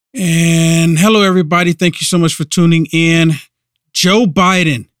And hello, everybody. Thank you so much for tuning in. Joe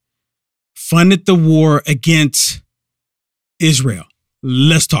Biden funded the war against Israel.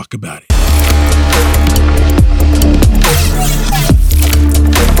 Let's talk about it.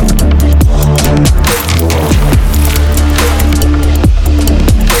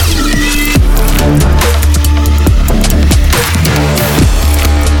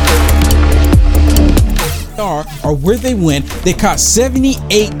 Or where they went, they caught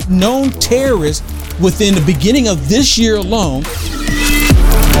 78 known terrorists within the beginning of this year alone.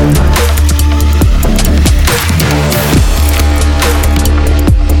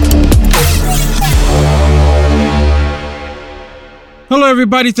 Hello,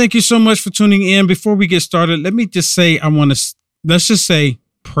 everybody. Thank you so much for tuning in. Before we get started, let me just say, let's just say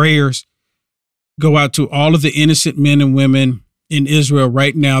prayers go out to all of the innocent men and women in Israel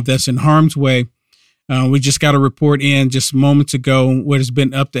right now that's in harm's way. We just got a report in just moments ago what has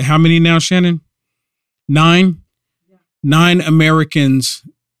been up to how many now, Shannon? 9? Yeah. 9 Americans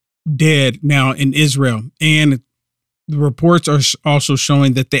dead now in Israel. And the reports are also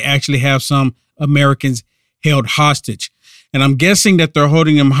showing that they actually have some Americans held hostage. And I'm guessing that they're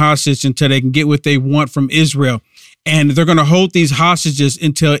holding them hostage until they can get what they want from Israel. And they're going to hold these hostages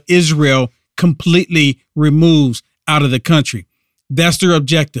until Israel completely removes out of the country. That's their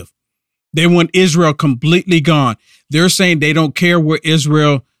objective. They want Israel completely gone. They're saying they don't care where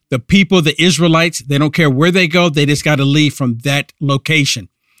Israel, the people, the Israelites, they don't care where they go. They just got to leave from that location,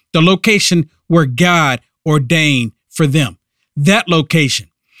 the location where God ordained for them, that location.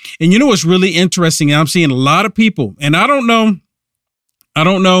 And you know what's really interesting? I'm seeing a lot of people, and I don't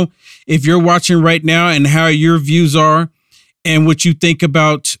know if you're watching right now and how your views are and what you think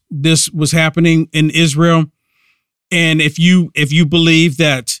about this was happening in Israel. And if you believe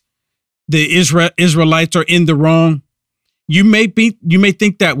that the Israelites are in the wrong, you may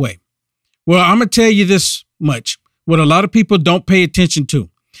think that way. Well, I'm going to tell you this much. What a lot of people don't pay attention to.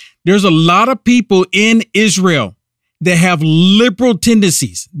 There's a lot of people in Israel that have liberal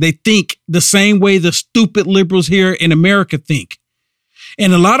tendencies. They think the same way the stupid liberals here in America think.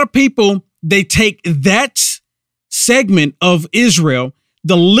 And a lot of people, they take that segment of Israel,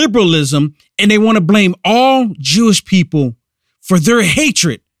 the liberalism, and they want to blame all Jewish people for their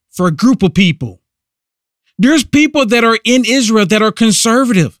hatred for a group of people. There's people that are in Israel that are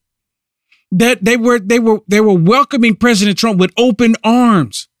conservative, that they were welcoming President Trump with open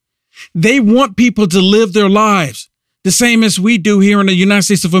arms. They want people to live their lives the same as we do here in the United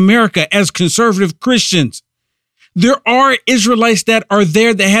States of America as conservative Christians. There are Israelites that are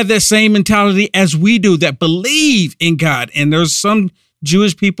there that have that same mentality as we do, that believe in God. And there's some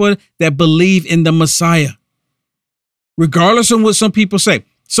Jewish people that believe in the Messiah. Regardless of what some people say.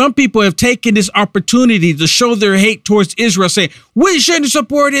 Some people have taken this opportunity to show their hate towards Israel, saying, we shouldn't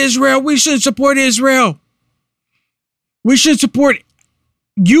support Israel. We shouldn't support Israel. We should support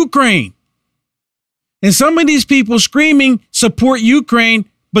Ukraine. And some of these people screaming, support Ukraine,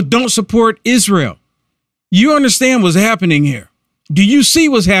 but don't support Israel. You understand what's happening here? Do you see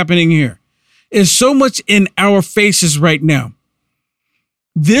what's happening here? It's so much in our faces right now.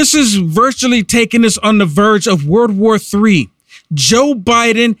 This is virtually taking us on the verge of World War III. Joe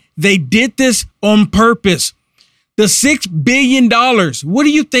Biden, they did this on purpose. The $6 billion, what do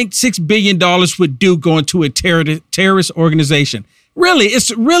you think $6 billion would do going to a terrorist organization? Really,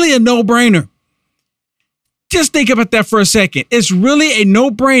 it's really a no-brainer. Just think about that for a second. It's really a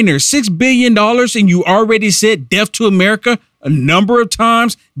no-brainer. $6 billion, and you already said death to America a number of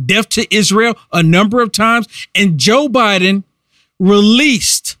times, death to Israel a number of times, and Joe Biden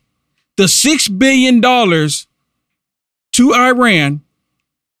released the $6 billion to Iran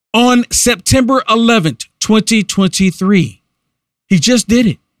on September 11th, 2023. He just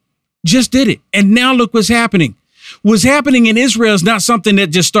did it. And now look what's happening. What's happening in Israel is not something that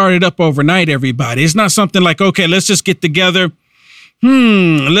just started up overnight, everybody. It's not something like, okay, let's just get together.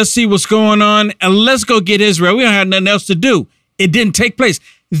 Let's see what's going on and let's go get Israel. We don't have nothing else to do. It didn't take place.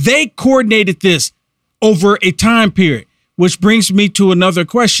 They coordinated this over a time period, which brings me to another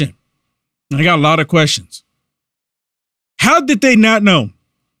question. I got a lot of questions. How did they not know?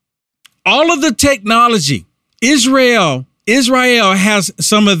 All of the technology, Israel has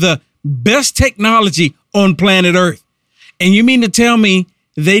some of the best technology on planet Earth. And you mean to tell me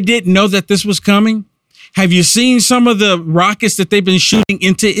they didn't know that this was coming? Have you seen some of the rockets that they've been shooting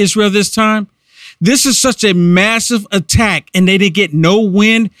into Israel this time? This is such a massive attack and they didn't get no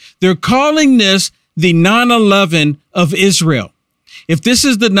wind. They're calling this the 9/11 of Israel. If this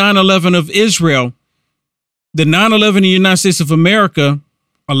is the 9/11 of Israel, the 9/11 of the United States of America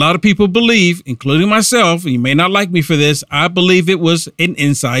A lot of people believe, including myself, and you may not like me for this, I believe it was an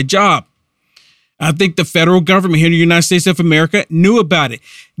inside job. I think the federal government here in the United States of America knew about it.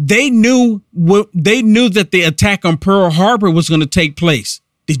 They knew that the attack on Pearl Harbor was going to take place.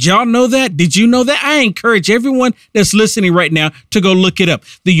 Did y'all know that? Did you know that? I encourage everyone that's listening right now to go look it up.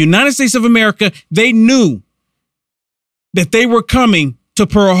 The United States of America, they knew that they were coming to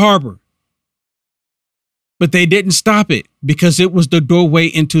Pearl Harbor, but they didn't stop it because it was the doorway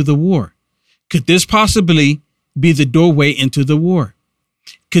into the war. Could this possibly be the doorway into the war?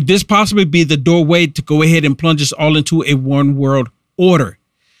 Could this possibly be the doorway to go ahead and plunge us all into a one world order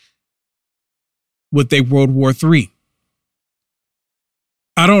with a World War III?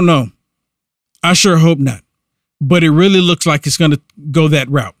 I don't know. I sure hope not. But it really looks like it's going to go that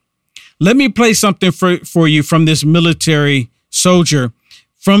route. Let me play something for you from this military soldier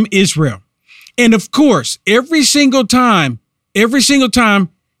from Israel. And of course, every single time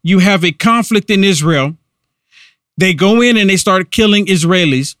you have a conflict in Israel, they go in and they start killing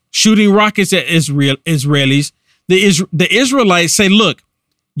Israelis, shooting rockets at Israelis. The Israelites say, look,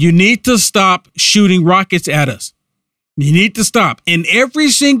 you need to stop shooting rockets at us. You need to stop. And every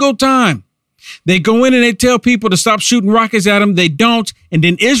single time they go in and they tell people to stop shooting rockets at them, they don't. And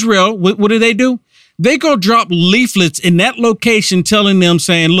then Israel, what do? They go drop leaflets in that location telling them,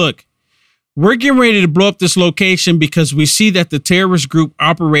 saying, look, we're getting ready to blow up this location because we see that the terrorist group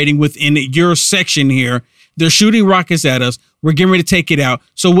operating within your section here, they're shooting rockets at us. We're getting ready to take it out.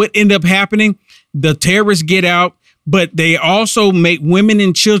 So what ended up happening? The terrorists get out, but they also make women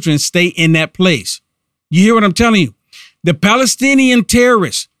and children stay in that place. You hear what I'm telling you? The Palestinian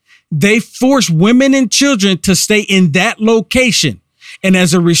terrorists, they force women and children to stay in that location. And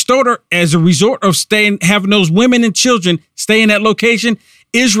as a resort of having those women and children stay in that location,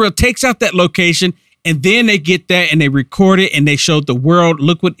 Israel takes out that location, and then they get that and they record it and they showed the world,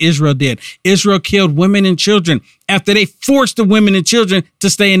 look what Israel did. Israel killed women and children after they forced the women and children to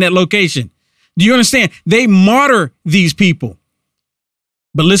stay in that location. Do you understand? They martyr these people.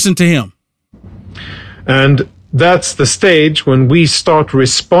 But listen to him. And that's the stage when we start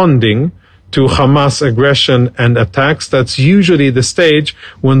responding to Hamas aggression and attacks. That's usually the stage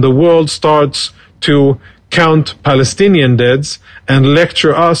when the world starts to count Palestinian deaths and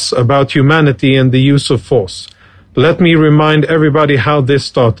lecture us about humanity and the use of force. Let me remind everybody how this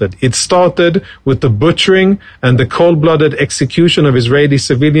started. It started with the butchering and the cold-blooded execution of Israeli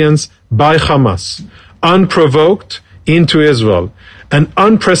civilians by Hamas, unprovoked, into Israel. An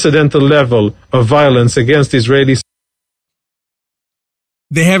unprecedented level of violence against Israelis.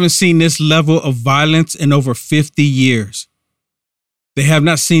 They haven't seen this level of violence in over 50 years. They have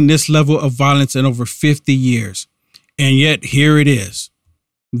not seen this level of violence in over 50 years. And yet here it is.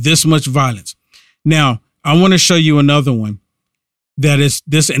 This much violence. Now, I want to show you another one that is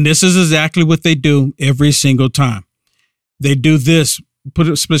this, and this is exactly what they do every single time. They do this. Put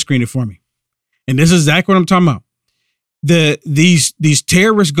a split screen it for me. And this is exactly what I'm talking about. These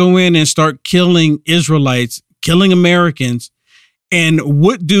terrorists go in and start killing Israelites, killing Americans. And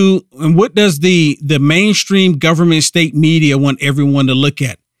what does the mainstream government state media want everyone to look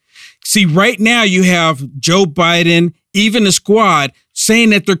at? See, right now you have Joe Biden, even the squad, saying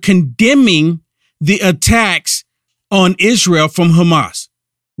that they're condemning the attacks on Israel from Hamas.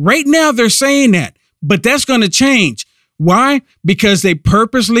 Right now they're saying that, but that's going to change. Why? Because they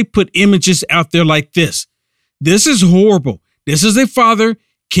purposely put images out there like this. This is horrible. This is a father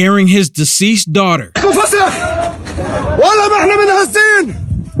carrying his deceased daughter. They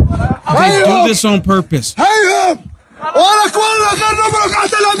do this on purpose.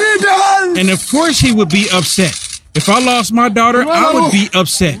 And of course he would be upset. If I lost my daughter, I would be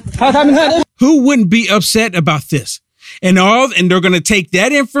upset. Who wouldn't be upset about this? And they're going to take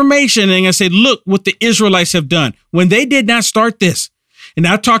that information and I say, look what the Israelites have done when they did not start this. And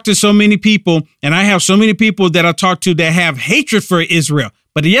I talk to so many people, and I have so many people that I talk to that have hatred for Israel,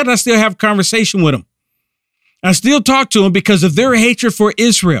 but yet I still have a conversation with them. I still talk to them because of their hatred for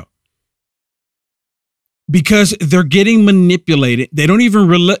Israel. Because they're getting manipulated. They don't even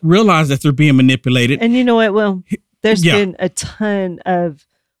realize that they're being manipulated. And you know what, Will? There's been a ton of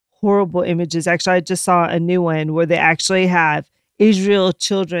horrible images. Actually, I just saw a new one where they actually have Israel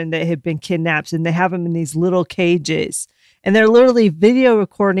children that have been kidnapped, and they have them in these little cages. And they're literally video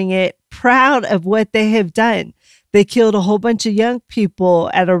recording it, proud of what they have done. They killed a whole bunch of young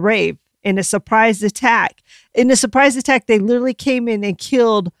people at a rave in a surprise attack. In a surprise attack, they literally came in and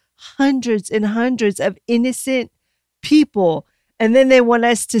killed hundreds and hundreds of innocent people. And then they want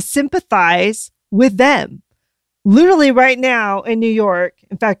us to sympathize with them. Literally right now in New York,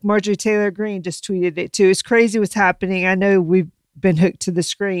 in fact, Marjorie Taylor Greene just tweeted it too. It's crazy what's happening. I know we've been hooked to the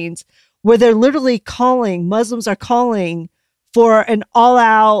screens, where they're literally Muslims are calling for an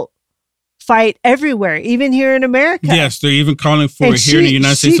all-out fight everywhere, even here in America. Yes, they're even calling for it here in the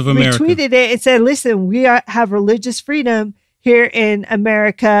United States of America. She retweeted it and said, listen, we have religious freedom here in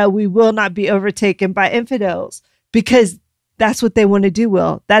America. We will not be overtaken by infidels, because that's what they want to do,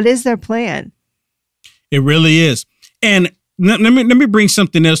 Will. That is their plan. It really is. And let me bring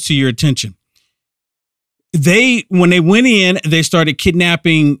something else to your attention. When they went in, they started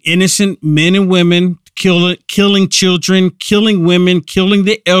kidnapping innocent men and women, killing children, killing women, killing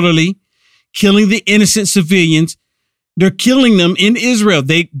the elderly, killing the innocent civilians. They're killing them in Israel.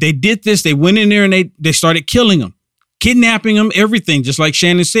 They did this. They went in there and they started killing them, kidnapping them, everything, just like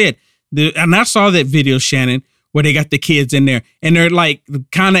Shannon said. And I saw that video, Shannon, where they got the kids in there and they're like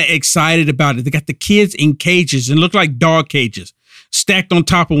kind of excited about it. They got the kids in cages and look like dog cages stacked on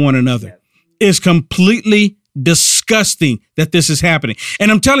top of one another. It's completely disgusting that this is happening. And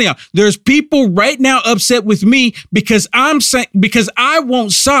I'm telling y'all, there's people right now upset with me because I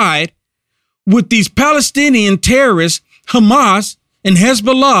won't side with these Palestinian terrorists, Hamas and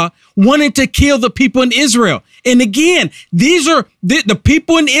Hezbollah, wanting to kill the people in Israel. And again, these are the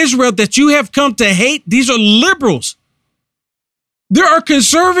people in Israel that you have come to hate. These are liberals. There are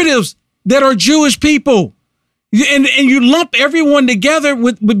conservatives that are Jewish people. And you lump everyone together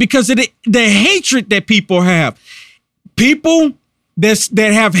because of the hatred that people have. People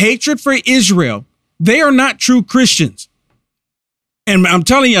that have hatred for Israel, they are not true Christians. And I'm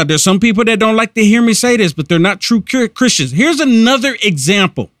telling you, there's some people that don't like to hear me say this, but they're not true Christians. Here's another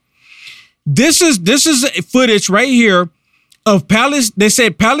example. This is footage right here of Palestine. They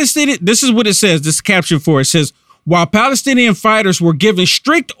said Palestinian. This is what it says. This caption for it says, while Palestinian fighters were given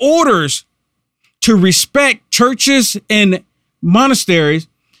strict orders to respect churches and monasteries,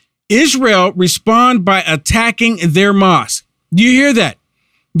 Israel respond by attacking their mosque. Do you hear that?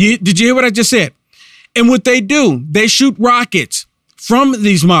 Did you hear what I just said? And what they do, they shoot rockets from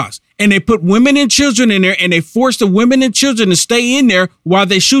these mosques and they put women and children in there and they force the women and children to stay in there while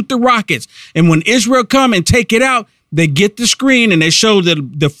they shoot the rockets. And when Israel come and take it out, they get the screen and they show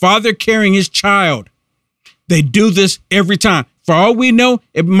the father carrying his child. They do this every time. For all we know,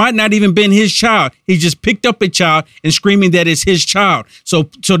 it might not even been his child. He just picked up a child and screaming that it's his child. So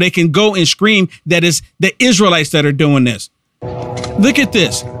they can go and scream that it's the Israelites that are doing this. Look at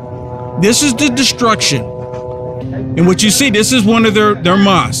this. This is the destruction. And what you see, this is one of their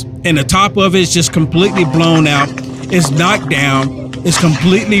mosques. And the top of it is just completely blown out. It's knocked down. It's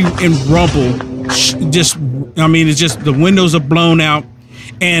completely in rubble. It's just the windows are blown out.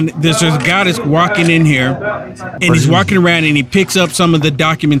 And there's a guy that's walking in here and he's walking around and he picks up some of the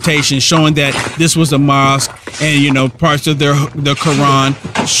documentation showing that this was a mosque and, parts of the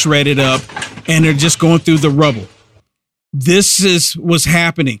Quran shredded up and they're just going through the rubble. This is what's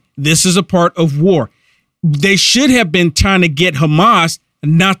happening. This is a part of war. They should have been trying to get Hamas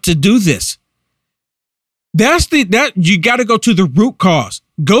not to do this. You got to go to the root cause.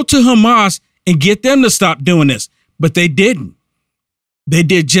 Go to Hamas and get them to stop doing this. But they didn't. They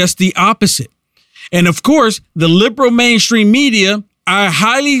did just the opposite. And of course, the liberal mainstream media, I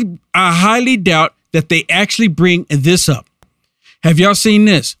highly doubt that they actually bring this up. Have y'all seen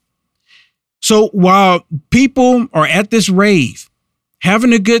this? So while people are at this rave,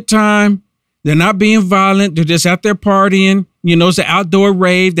 having a good time, they're not being violent. They're just out there partying. It's an outdoor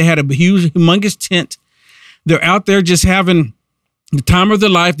rave. They had a huge, humongous tent. They're out there just having the time of their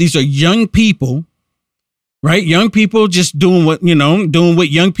life. These are young people. Right? Young people just doing what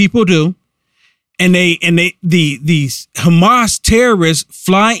young people do. And these Hamas terrorists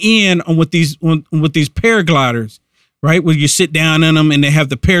fly in with these paragliders, right? Where you sit down in them and they have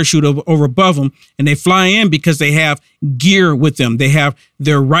the parachute over above them and they fly in because they have gear with them. They have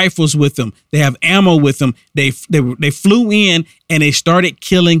their rifles with them. They have ammo with them. They flew in and they started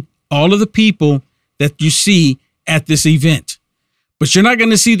killing all of the people that you see at this event. But you're not going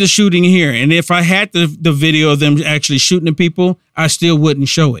to see the shooting here. And if I had the video of them actually shooting the people, I still wouldn't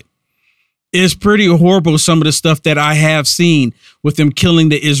show it. It's pretty horrible, some of the stuff that I have seen with them killing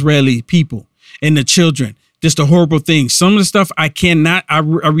the Israeli people and the children. Just a horrible thing. Some of the stuff I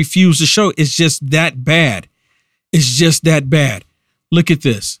refuse to show. It's just that bad. It's just that bad. Look at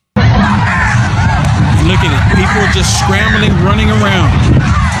this. Look at it. People are just scrambling, running around,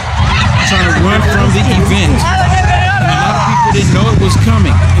 trying to run from the event. And a lot of people didn't know it was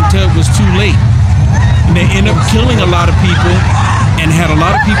coming until it was too late. And they end up killing a lot of people and had a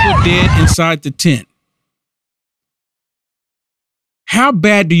lot of people dead inside the tent. How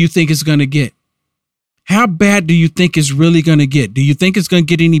bad do you think it's going to get? How bad do you think it's really going to get? Do you think it's going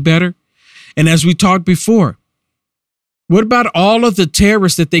to get any better? And as we talked before, What about all of the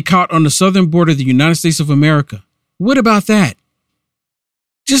terrorists that they caught on the southern border of the United States of America? What about that?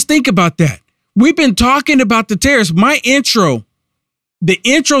 Just think about that. We've been talking about the terrorists. My intro, the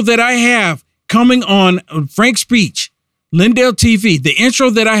intro that I have coming on Frank's Speech, Lindell TV, the intro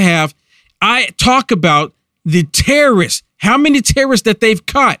that I have, I talk about the terrorists, how many terrorists that they've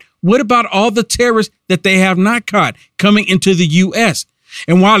caught. What about all the terrorists that they have not caught coming into the U.S.?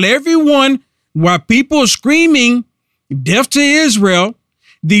 And while people are screaming death to Israel,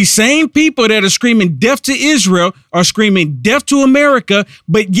 these same people that are screaming death to Israel are screaming death to America,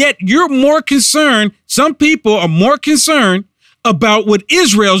 but yet you're more concerned, some people are more concerned about what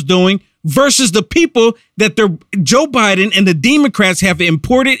Israel's doing versus the people that Joe Biden and the Democrats have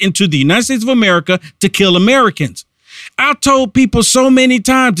imported into the United States of America to kill Americans. I told people so many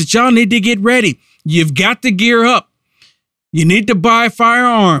times that y'all need to get ready. You've got to gear up. You need to buy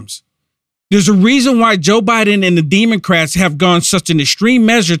firearms. There's a reason why Joe Biden and the Democrats have gone such an extreme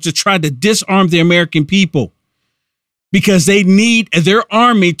measure to try to disarm the American people, because they need their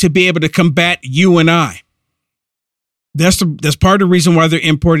army to be able to combat you and I. That's part of the reason why they're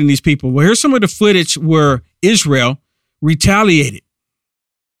importing these people. Well, here's some of the footage where Israel retaliated.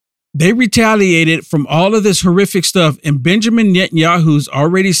 They retaliated from all of this horrific stuff, and Benjamin Netanyahu's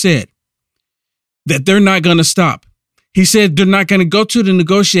already said that they're not going to stop. He said they're not going to go to the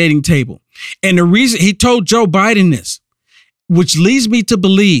negotiating table. And the reason he told Joe Biden this, which leads me to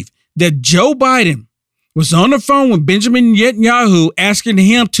believe that Joe Biden was on the phone with Benjamin Netanyahu asking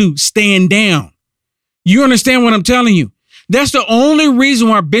him to stand down. You understand what I'm telling you? That's the only reason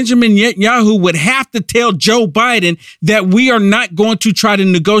why Benjamin Netanyahu would have to tell Joe Biden that we are not going to try to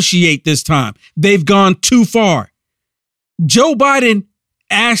negotiate this time. They've gone too far. Joe Biden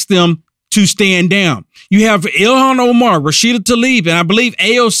asked them to stand down. You have Ilhan Omar, Rashida Tlaib, and I believe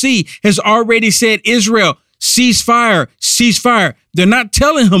AOC has already said, Israel, ceasefire, ceasefire. They're not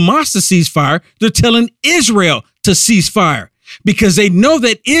telling Hamas to cease fire. They're telling Israel to cease fire because they know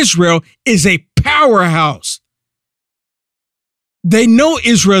that Israel is a powerhouse. They know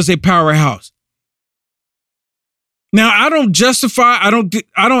Israel is a powerhouse. Now, I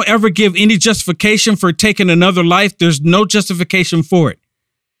don't ever give any justification for taking another life. There's no justification for it.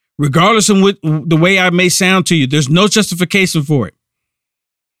 Regardless of the way I may sound to you, there's no justification for it.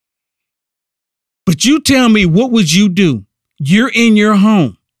 But you tell me, what would you do? You're in your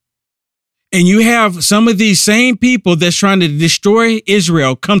home and you have some of these same people that's trying to destroy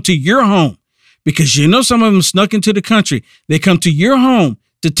Israel come to your home because you know some of them snuck into the country. They come to your home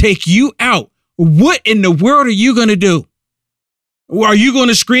to take you out. What in the world are you going to do? Are you going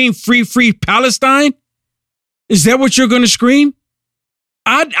to scream free, free Palestine? Is that what you're going to scream?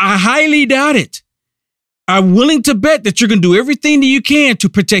 I highly doubt it. I'm willing to bet that you're going to do everything that you can to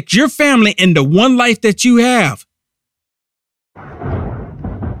protect your family and the one life that you have. And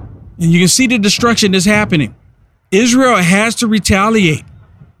you can see the destruction that's happening. Israel has to retaliate.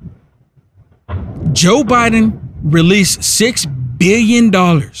 Joe Biden released $6 billion.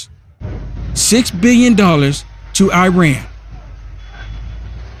 $6 billion to Iran.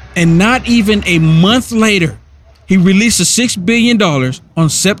 And not even a month later, he released the $6 billion on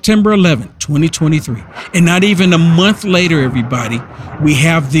September 11, 2023. And not even a month later, everybody, we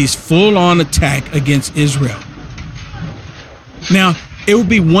have this full-on attack against Israel. Now, it would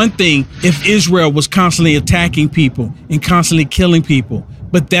be one thing if Israel was constantly attacking people and constantly killing people,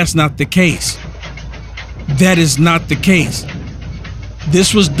 but that's not the case. That is not the case.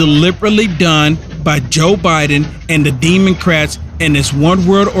 This was deliberately done by Joe Biden and the Democrats and this one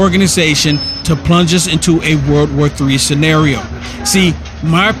world organization to plunge us into a World War III scenario. See,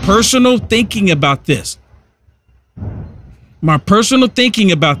 my personal thinking about this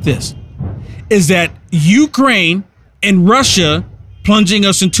is that Ukraine and Russia plunging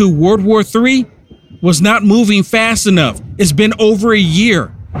us into World War III was not moving fast enough. It's been over a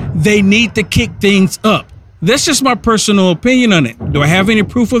year. They need to kick things up. That's just my personal opinion on it. Do I have any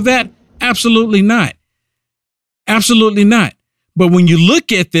proof of that? Absolutely not. Absolutely not. But when you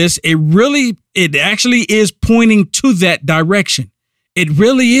look at this, it actually is pointing to that direction. It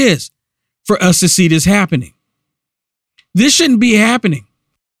really is for us to see this happening. This shouldn't be happening.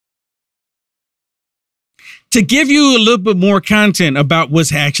 To give you a little bit more content about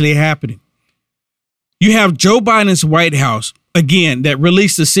what's actually happening, you have Joe Biden's White House, again, that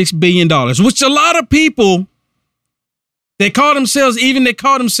released the $6 billion, which a lot of people, they call themselves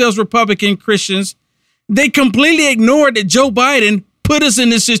Republican Christians. They completely ignored that Joe Biden put us in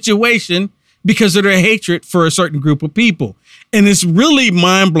this situation because of their hatred for a certain group of people. And it's really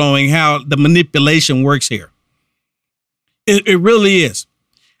mind-blowing how the manipulation works here. It really is.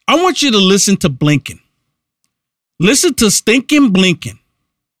 I want you to listen to Blinken. Listen to Stinking Blinken,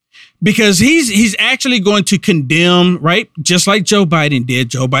 because he's actually going to condemn, right? Just like Joe Biden did.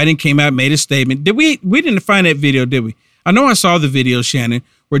 Joe Biden came out, made a statement. We didn't find that video, did we? I know I saw the video, Shannon,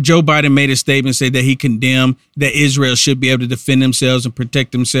 where Joe Biden made a statement, say that he condemned that Israel should be able to defend themselves and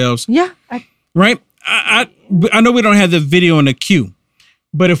protect themselves. Yeah. Right? I know we don't have the video in the queue,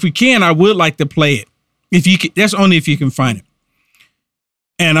 but if we can, I would like to play it. If you can, that's only if you can find it.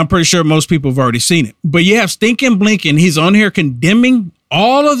 And I'm pretty sure most people have already seen it. But you have Stinking Blinken. He's on here condemning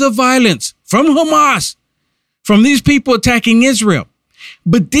all of the violence from Hamas, from these people attacking Israel.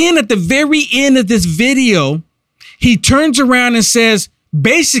 But then at the very end of this video, he turns around and says,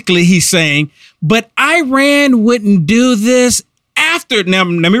 basically he's saying, but Iran wouldn't do this after. Now,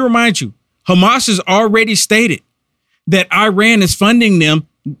 let me remind you, Hamas has already stated that Iran is funding them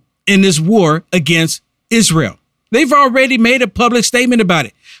in this war against Israel. They've already made a public statement about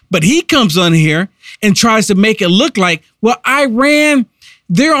it. But he comes on here and tries to make it look like, well, Iran,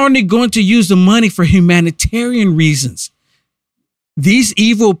 they're only going to use the money for humanitarian reasons. These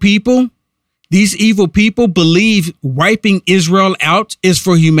evil people believe wiping Israel out is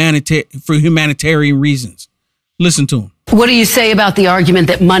for humanitarian reasons. Listen to him. What do you say about the argument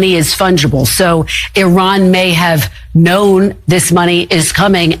that money is fungible? So Iran may have known this money is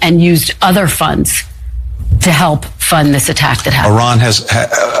coming and used other funds to help fund this attack that happened.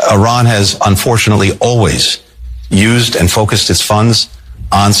 Iran has unfortunately always used and focused its funds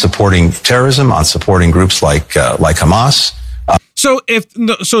on supporting terrorism, on supporting groups like Hamas. So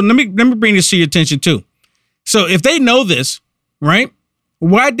let me bring this to your attention too. So if they know this, right?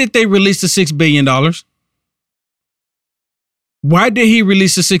 Why did they release the $6 billion? Why did he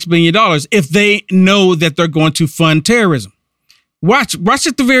release the $6 billion if they know that they're going to fund terrorism? Watch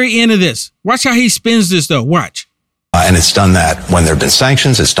at the very end of this. Watch how he spins this, though. Watch. And it's done that when there have been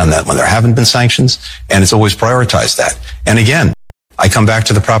sanctions. It's done that when there haven't been sanctions. And it's always prioritized that. And again, I come back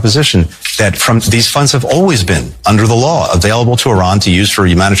to the proposition that from these funds have always been, under the law, available to Iran to use for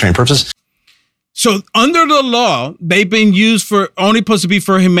humanitarian purposes. So under the law, they've been used for only supposed to be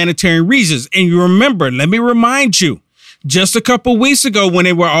for humanitarian reasons. And you remember, let me remind you, just a couple weeks ago when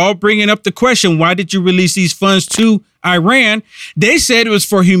they were all bringing up the question, why did you release these funds to Iran? They said it was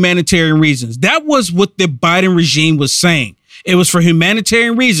for humanitarian reasons. That was what the Biden regime was saying. It was for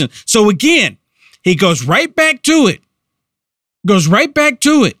humanitarian reasons. So again, he goes right back to it.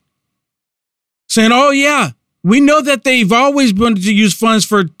 Saying, oh yeah, we know that they've always wanted to use funds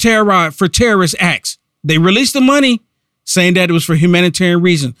for terrorist acts. They released the money saying that it was for humanitarian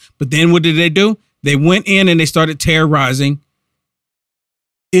reasons. But then what did they do? They went in and they started terrorizing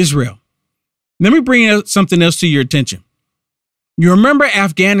Israel. Let me bring something else to your attention. You remember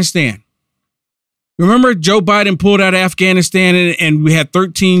Afghanistan? Remember Joe Biden pulled out of Afghanistan and we had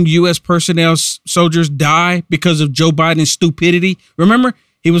 13 U.S. personnel soldiers die because of Joe Biden's stupidity? Remember?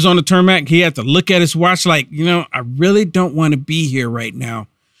 He was on the tarmac. He had to look at his watch like, I really don't want to be here right now.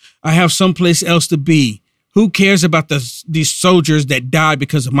 I have someplace else to be. Who cares about these soldiers that died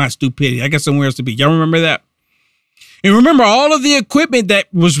because of my stupidity? I got somewhere else to be. Y'all remember that? And remember all of the equipment that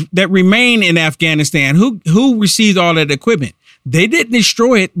remained in Afghanistan. Who received all that equipment? They didn't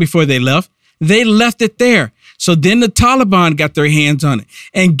destroy it before they left. They left it there. So then the Taliban got their hands on it.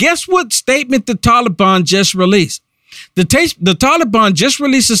 And guess what statement the Taliban just released? The Taliban just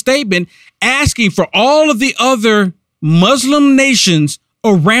released a statement asking for all of the other Muslim nations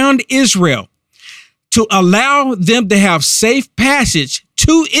around Israel to allow them to have safe passage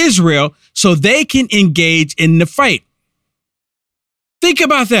to Israel so they can engage in the fight. Think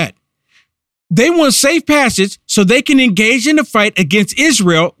about that. They want safe passage so they can engage in the fight against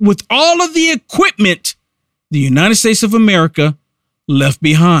Israel with all of the equipment the United States of America left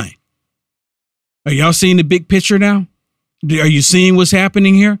behind. Are y'all seeing the big picture now? Are you seeing what's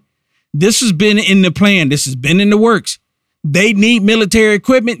happening here? This has been in the plan. This has been in the works. They need military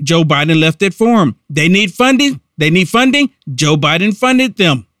equipment. Joe Biden left it for them. They need funding. Joe Biden funded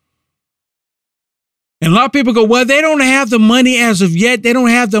them. And a lot of people go, well, they don't have the money as of yet. They don't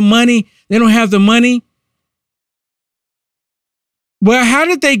have the money. Well, how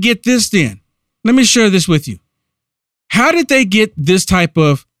did they get this then? Let me share this with you. How did they get this type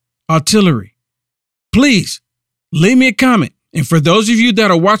of artillery? Please leave me a comment. And for those of you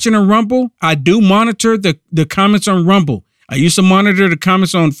that are watching on Rumble, I do monitor the comments on Rumble. I used to monitor the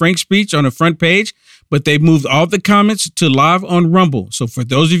comments on Frank's speech on the front page, but they moved all the comments to live on Rumble. So for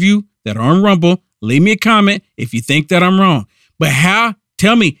those of you that are on Rumble, leave me a comment if you think that I'm wrong. But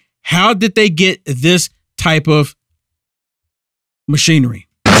tell me, how did they get this type of machinery?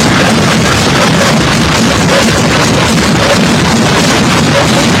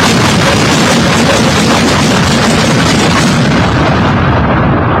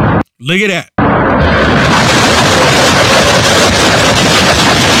 Look at that.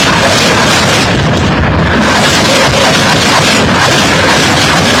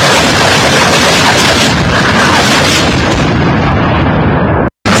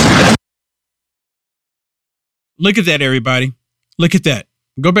 Look at that, everybody. Look at that.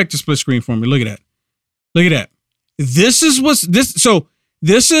 Go back to split screen for me. Look at that. Look at that. This is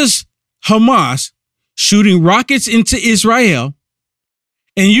Hamas shooting rockets into Israel.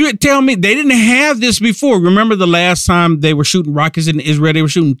 And you tell me they didn't have this before. Remember the last time they were shooting rockets into Israel? They were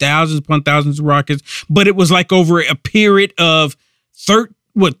shooting thousands upon thousands of rockets, but it was like over a period of 10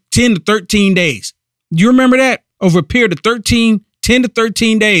 to 13 days. Do you remember that? Over a period of 10 to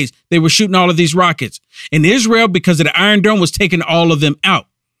 13 days, they were shooting all of these rockets. And Israel, because of the Iron Dome, was taking all of them out.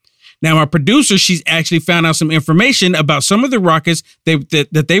 Now, our producer, she's actually found out some information about some of the rockets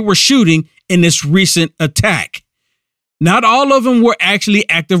that they were shooting in this recent attack. Not all of them were actually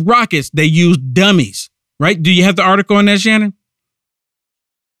active rockets. They used dummies, right? Do you have the article on that, Shannon?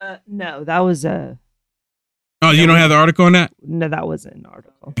 No, that was a... Oh, you don't have the article on that? No, that wasn't an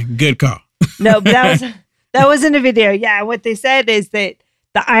article. Good call. No, but that was in a video. Yeah, what they said is that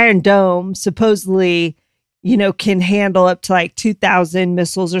the Iron Dome supposedly, can handle up to like 2,000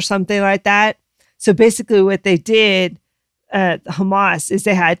 missiles or something like that. So basically what they did, Hamas, is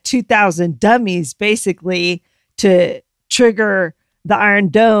they had 2,000 dummies basically to trigger the Iron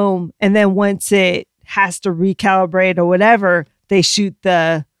Dome. And then once it has to recalibrate or whatever, they shoot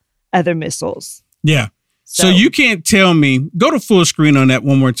the other missiles. Yeah. So you can't tell me, go to full screen on that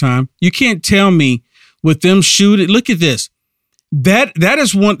one more time. You can't tell me with them shooting. Look at this. That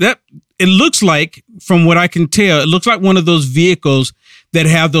is one that it looks like, from what I can tell, it looks like one of those vehicles that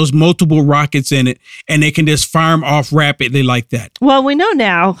have those multiple rockets in it, and they can just fire them off rapidly like that. Well, we know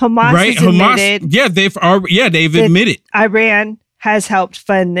now Hamas has admitted. Yeah, they've admitted Iran has helped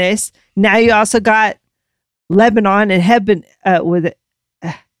fund this. Now you also got Lebanon and with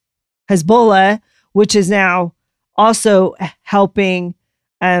Hezbollah, which is now also helping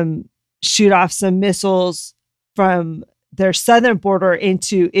shoot off some missiles from their southern border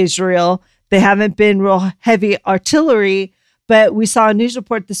into Israel. They haven't been real heavy artillery, but we saw a news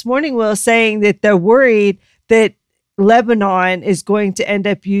report this morning, Will, saying that they're worried that Lebanon is going to end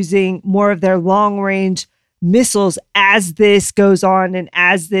up using more of their long-range missiles as this goes on and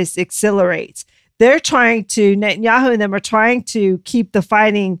as this accelerates. Netanyahu and them are trying to keep the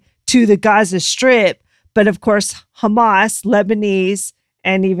fighting to the Gaza Strip, but of course Hamas, Lebanese,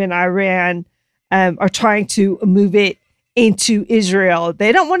 and even Iran are trying to move it into Israel.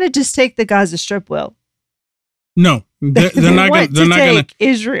 They don't want to just take the Gaza Strip, Will. No, they're not going to take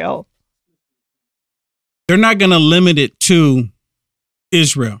Israel. They're not going to limit it to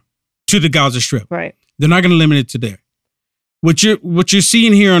Israel, to the Gaza Strip. Right. They're not going to limit it to there. What you're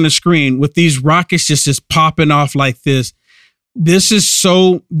seeing here on the screen with these rockets just popping off like this, this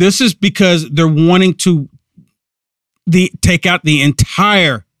is because they're wanting to take out the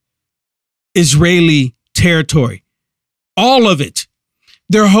entire Israeli territory. All of it.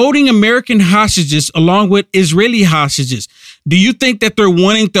 They're holding American hostages along with Israeli hostages. Do you think that they're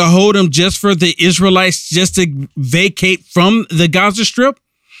wanting to hold them just for the Israelites just to vacate from the Gaza Strip?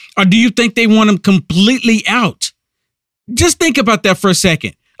 Or do you think they want them completely out? Just think about that for a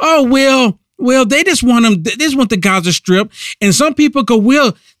second. Oh, well, they just want them. They just want the Gaza Strip. And some people go,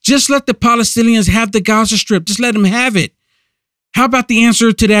 well, just let the Palestinians have the Gaza Strip. Just let them have it. How about the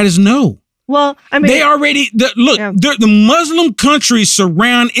answer to that is no? Well, I mean, they already the Muslim countries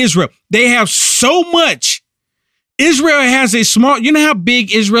surround Israel. They have so much. Israel has a small, you know how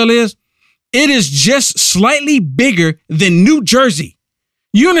big Israel is? It is just slightly bigger than New Jersey.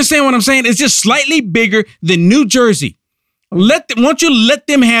 You understand what I'm saying? It's just slightly bigger than New Jersey. Won't you let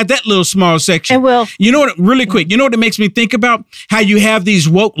them have that little small section? And well, you know what, really quick, you know what it makes me think about? How you have these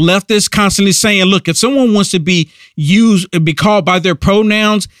woke leftists constantly saying, look, if someone wants to be called by their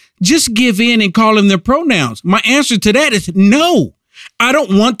pronouns, just give in and call them their pronouns. My answer to that is no. I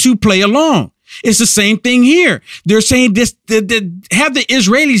don't want to play along. It's the same thing here. They're saying this, have the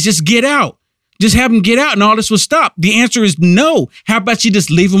Israelis just get out. Just have them get out and all this will stop. The answer is no. How about you just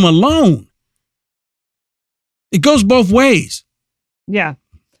leave them alone? It goes both ways. Yeah.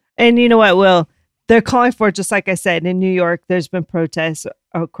 And you know what, Will? They're calling for, just like I said, in New York, there's been protests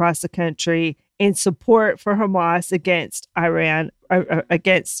across the country in support for Hamas against Iran,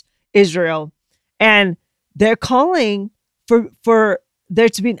 against Israel. And they're calling for there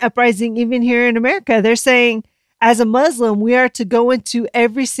to be an uprising even here in America. They're saying, as a Muslim, we are to go into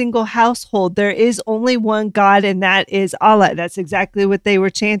every single household. There is only one God, and that is Allah. That's exactly what they were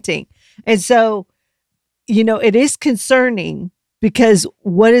chanting. And so, you know, it is concerning because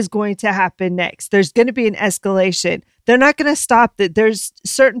what is going to happen next? There's going to be an escalation. They're not going to stop that. There's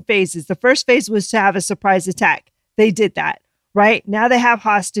certain phases. The first phase was to have a surprise attack. They did that, right? Now they have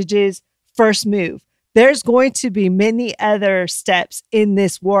hostages. First move. There's going to be many other steps in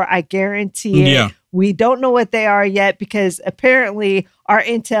this war. I guarantee it. Yeah. We don't know what they are yet because apparently our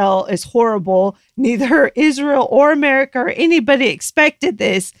intel is horrible. Neither Israel or America or anybody expected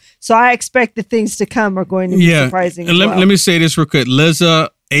this. So I expect the things to come are going to be surprising. And let me say this real quick.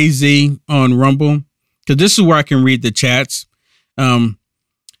 Liza AZ on Rumble, because this is where I can read the chats. The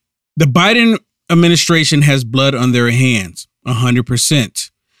Biden administration has blood on their hands,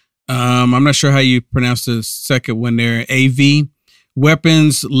 100%. I'm not sure how you pronounce the second one there. AV.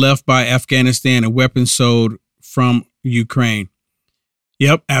 Weapons left by Afghanistan and weapons sold from Ukraine.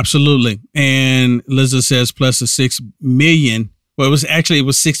 Yep, absolutely. And Liza says plus a 6 million. Well, it was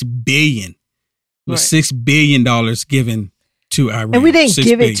 $6 billion. It was $6 billion given to Iran. And we didn't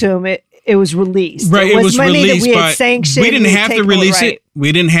give it to them. It was released. Right. It was money released that we had sanctioned. We didn't have to release it.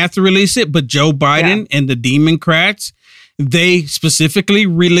 We didn't have to release it. But Joe Biden and the Democrats, they specifically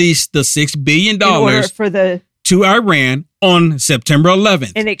released the $6 billion to Iran on September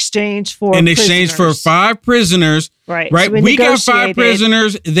 11th. In exchange for 5 prisoners. Right. Right. So we got 5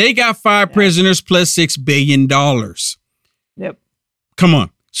 prisoners. They got 5 prisoners plus $6 billion. Yep. Come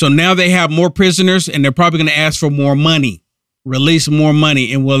on. So now they have more prisoners and they're probably going to ask for more money. Release more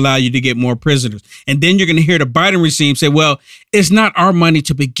money and we'll allow you to get more prisoners. And then you're going to hear the Biden regime say, well, it's not our money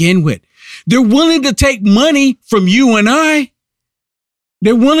to begin with. They're willing to take money from you and I.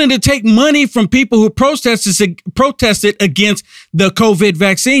 They're willing to take money from people who protested against the COVID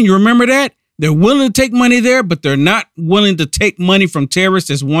vaccine. You remember that? They're willing to take money there, but they're not willing to take money from terrorists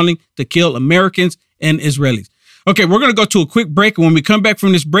that's wanting to kill Americans and Israelis. Okay, we're going to go to a quick break. And when we come back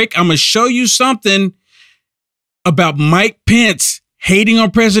from this break, I'm going to show you something about Mike Pence hating on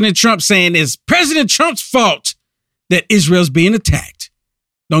President Trump, saying it's President Trump's fault that Israel's being attacked.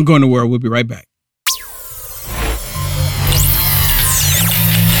 Don't go anywhere. We'll be right back.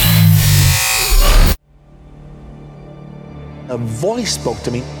 A voice spoke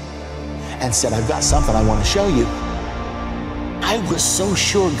to me and said, I've got something I want to show you. I was so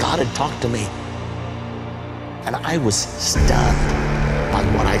sure God had talked to me. And I was stunned by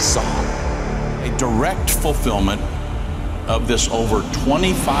what I saw. A direct fulfillment of this over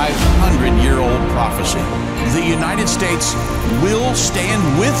 2,500-year-old prophecy. The United States will stand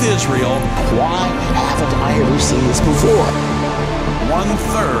with Israel. Why haven't I ever seen this before?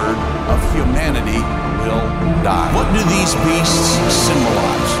 1/3 of humanity will die. What do these beasts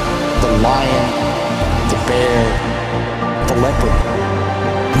symbolize? The lion, the bear, the leopard.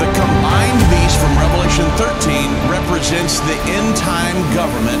 The combined beast from Revelation 13 represents the end-time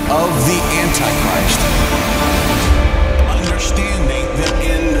government of the Antichrist. Understanding the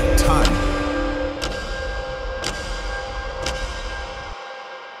end time.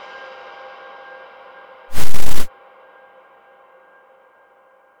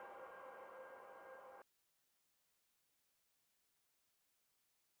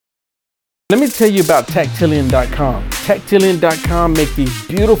 Let me tell you about Tactilian.com. Tactilian.com make these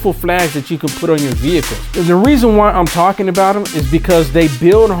beautiful flags that you can put on your vehicles. And the reason why I'm talking about them is because they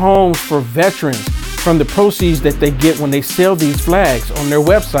build homes for veterans from the proceeds that they get when they sell these flags on their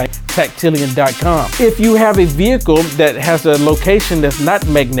website, Tactilian.com. If you have a vehicle that has a location that's not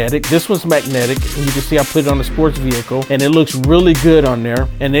magnetic, this one's magnetic, and you can see I put it on a sports vehicle, and it looks really good on there,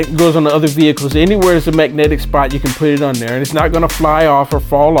 and it goes on the other vehicles. Anywhere there's a magnetic spot, you can put it on there, and it's not gonna fly off or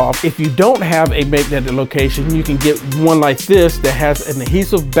fall off. If you don't have a magnetic location, you can get one like this that has an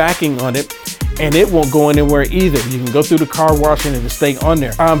adhesive backing on it, and it won't go anywhere either. You can go through the car wash and it'll stay on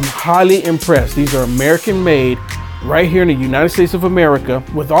there. I'm highly impressed. These are American made, right here in the United States of America.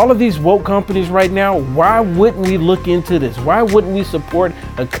 With all of these woke companies right now, why wouldn't we look into this? Why wouldn't we support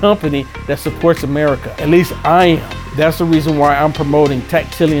a company that supports America? At least I am. That's the reason why I'm promoting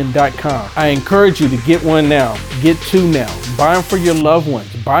Tactilian.com. I encourage you to get one now. Get 2 now. Buy them for your loved ones.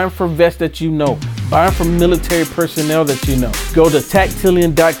 Buy them for vets that you know. Buy them for military personnel that you know. Go to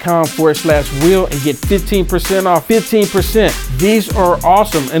Tactilian.com/Will and get 15% off. 15%. These are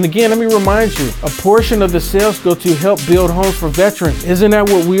awesome. And again, let me remind you, a portion of the sales go to help build homes for veterans. Isn't that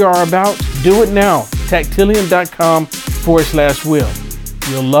what we are about? Do it now. Tactilian.com/Will.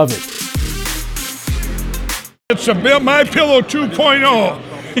 You'll love it. It's a MyPillow 2.0.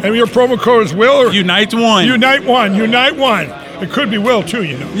 And your promo code is Will. Or Unite One. Unite One. It could be Will, too,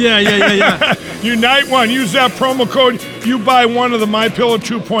 you know. Yeah. Unite One. Use that promo code. You buy one of the MyPillow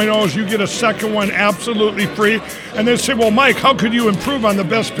 2.0s, you get a second one absolutely free. And then say, well, Mike, how could you improve on the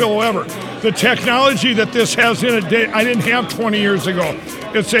best pillow ever? The technology that this has in it, I didn't have 20 years ago.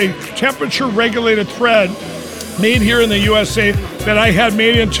 It's a temperature-regulated thread made here in the USA that I had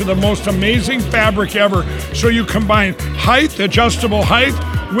made into the most amazing fabric ever. So you combine height, adjustable height,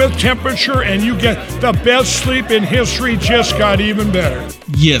 with temperature, and you get the best sleep in history. Just got even better.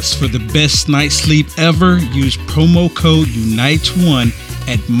 Yes, for the best night's sleep ever, use promo code UNITES1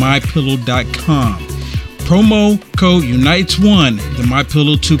 at MyPillow.com. Promo code UNITES1, the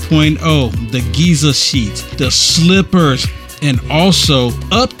MyPillow 2.0, the Giza sheets, the slippers, and also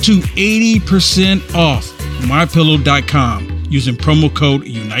up to 80% off MyPillow.com using promo code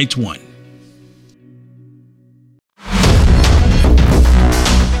UNITES1.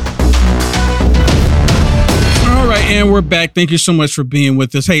 And we're back. Thank you so much for being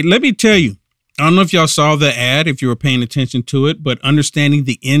with us. Hey, let me tell you, I don't know if y'all saw the ad, if you were paying attention to it, but understanding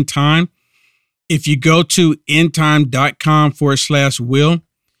the end time, if you go to endtime.com/will,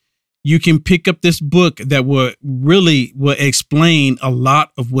 you can pick up this book that will explain a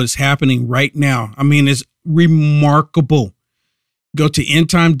lot of what's happening right now. I mean, it's remarkable. Go to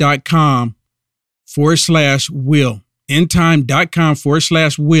endtime.com/will,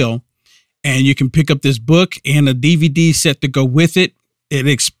 endtime.com/will. And you can pick up this book and a DVD set to go with it. It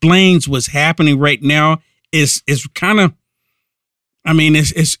explains what's happening right now. It's kind of, I mean,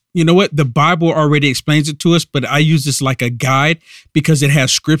 it's you know what? The Bible already explains it to us, but I use this like a guide because it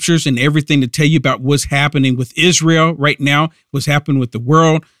has scriptures and everything to tell you about what's happening with Israel right now, what's happening with the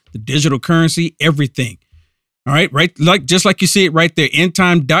world, the digital currency, everything. All right, right? Just like you see it right there,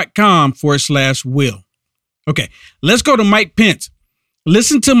 endtime.com/will. Okay, let's go to Mike Pence.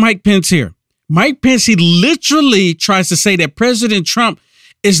 Listen to Mike Pence here. Mike Pence, he literally tries to say that President Trump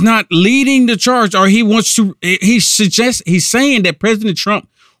is not leading the charge, or he's saying that President Trump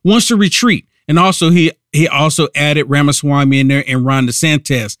wants to retreat. And also he also added Ramaswamy in there and Ron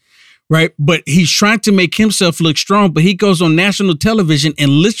DeSantis, right? But he's trying to make himself look strong, but he goes on national television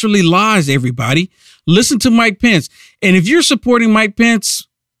and literally lies, everybody. Listen to Mike Pence. And if you're supporting Mike Pence,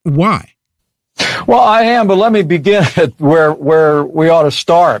 why? Well, I am, but let me begin at where we ought to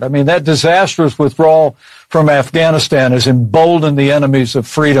start. I mean, that disastrous withdrawal from Afghanistan has emboldened the enemies of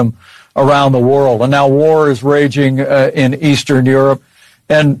freedom around the world. And now war is raging in Eastern Europe.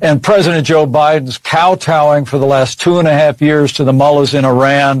 And President Joe Biden's kowtowing for the last 2.5 years to the mullahs in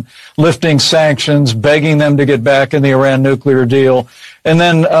Iran, lifting sanctions, begging them to get back in the Iran nuclear deal, and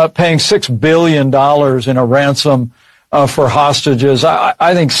then paying $6 billion in a ransom for hostages,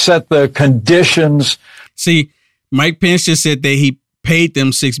 I think set the conditions. See, Mike Pence just said that he paid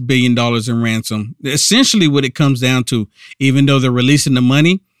them $6 billion in ransom. Essentially what it comes down to, even though they're releasing the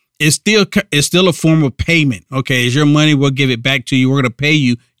money, it's still a form of payment. Okay, it's your money, we'll give it back to you. We're going to pay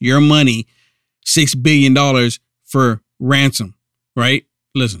you your money, $6 billion for ransom, right?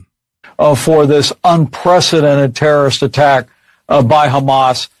 Listen. For this unprecedented terrorist attack by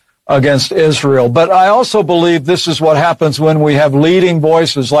Hamas against Israel. But I also believe this is what happens when we have leading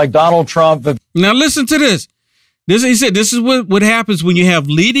voices like Donald Trump. Now listen to this. He said this is what happens when you have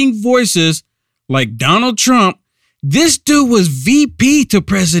leading voices like Donald Trump. This dude was VP to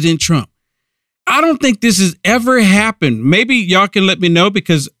President Trump. I don't think this has ever happened. Maybe y'all can let me know,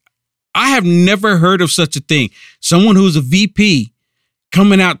 because I have never heard of such a thing. Someone who's a VP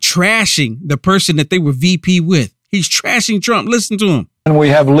coming out trashing the person that they were VP with. He's trashing Trump. Listen to him. And we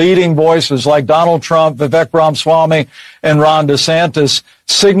have leading voices like Donald Trump, Vivek Ramaswamy, and Ron DeSantis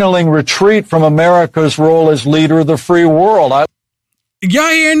signaling retreat from America's role as leader of the free world. Y'all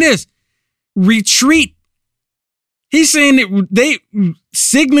hearing this? Retreat. He's saying that they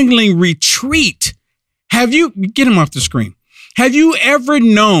signaling retreat. Have you, get him off the screen. Have you ever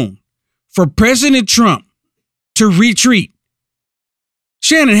known for President Trump to retreat?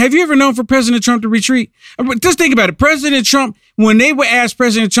 Shannon, have you ever known for President Trump to retreat? Just think about it. President Trump, when they would ask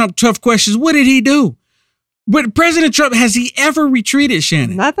President Trump tough questions, what did he do? But President Trump, has he ever retreated,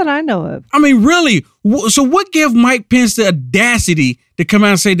 Shannon? Not that I know of. I mean, really? So what gave Mike Pence the audacity to come out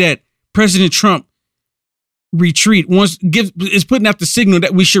and say that President Trump is putting out the signal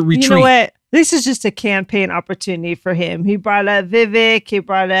that we should retreat? You know what? This is just a campaign opportunity for him. He brought up Vivek. He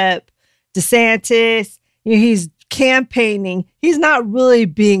brought up DeSantis. He's campaigning. He's not really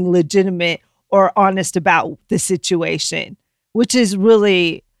being legitimate or honest about the situation, which is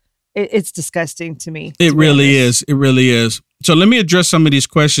really, it's disgusting to me. It really is. It really is. So let me address some of these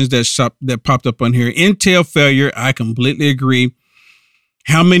questions that popped up on here. Intel failure. I completely agree.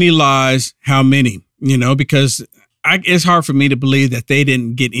 How many lies? How many? Because it's hard for me to believe that they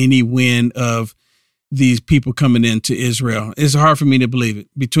didn't get any wind of these people coming into Israel. It's hard for me to believe it.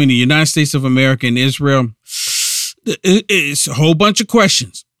 Between the United States of America and Israel, it's a whole bunch of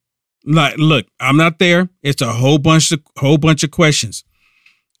questions. Like, look, I'm not there. It's a whole bunch of questions.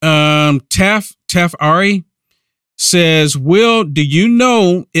 Taf Ari says, Will, do you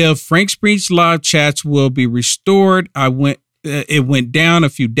know if Frank Speech live chats will be restored? It went down a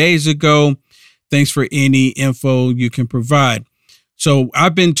few days ago. Thanks for any info you can provide. So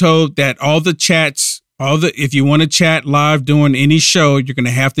I've been told that all the chats, if you want to chat live during any show, you're going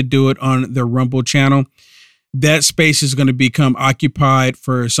to have to do it on the Rumble channel. That space is going to become occupied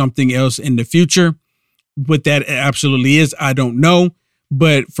for something else in the future. What that absolutely is, I don't know.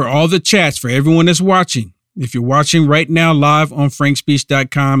 But for all the chats, for everyone that's watching, if you're watching right now live on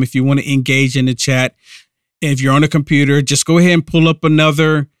frankspeech.com, if you want to engage in the chat, if you're on a computer, just go ahead and pull up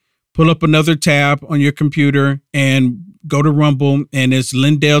another tab on your computer and go to Rumble, and it's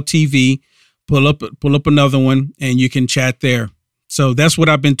Lindell TV. Pull up another one and you can chat there. So that's what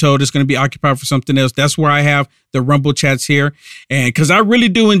I've been told. It's going to be occupied for something else. That's where I have the Rumble chats here. And because I really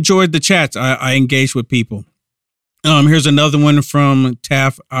do enjoy the chats, I engage with people. Here's another one from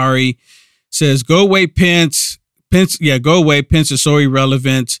Taf Ari. Says, go away, Pence. Go away. Pence is so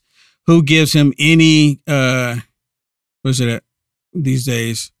irrelevant. Who gives him any, what's it at these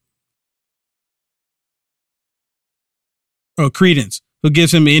days? Oh, credence. Who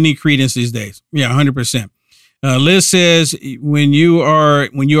gives him any credence these days? Yeah, 100%. Liz says, when you are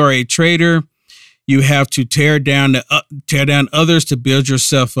a traitor, you have to tear down others to build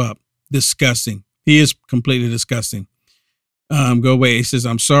yourself up. Disgusting. He is completely disgusting. Go away. He says,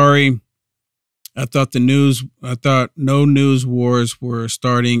 I'm sorry. I thought no news wars were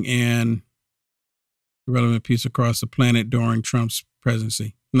starting and irrelevant peace across the planet during Trump's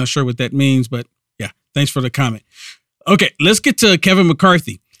presidency. I'm not sure what that means, but yeah, thanks for the comment. Okay, let's get to Kevin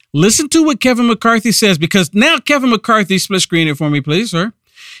McCarthy. Listen to what Kevin McCarthy says, because now Kevin McCarthy, split screen it for me, please, sir.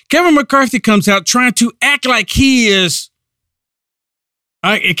 Kevin McCarthy comes out trying to act like he is,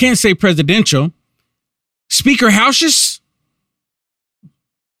 I can't say presidential, Speaker Houses.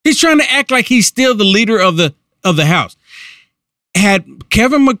 He's trying to act like he's still the leader of the House. Had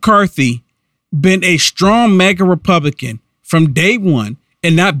Kevin McCarthy been a strong MAGA Republican from day one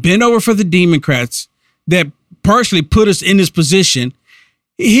and not been over for the Democrats that partially put us in this position,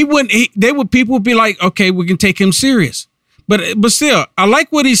 people would be like, okay, we can take him serious. But still, I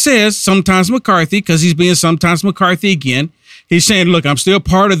like what he says, sometimes McCarthy, because he's being sometimes McCarthy again. He's saying, look, I'm still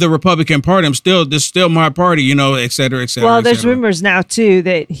part of the Republican Party. This is still my party, et cetera, et cetera. Well, there's rumors now, too,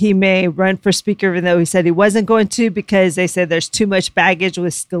 that he may run for speaker, even though he said he wasn't going to, because they said there's too much baggage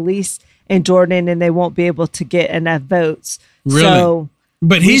with Scalise and Jordan, and they won't be able to get enough votes. Really? So,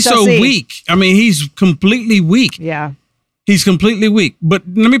 but he's so weak. I mean, he's completely weak. Yeah. He's completely weak. But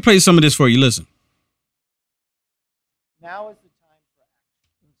let me play some of this for you. Listen. Now is the time for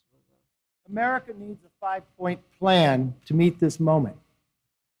action. America needs a 5-point plan to meet this moment,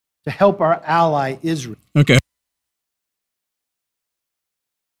 to help our ally Israel. Okay.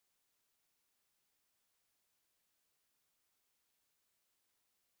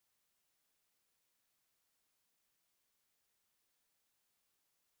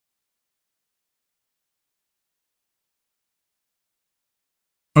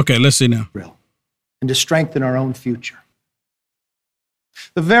 Okay, let's see now. And to strengthen our own future.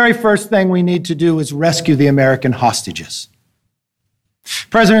 The very first thing we need to do is rescue the American hostages.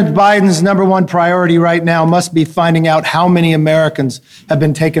 President Biden's number one priority right now must be finding out how many Americans have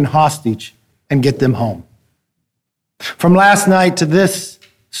been taken hostage and get them home. From last night to this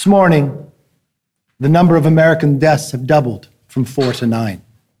morning, the number of American deaths have doubled from 4 to 9.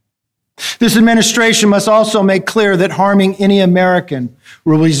 This administration must also make clear that harming any American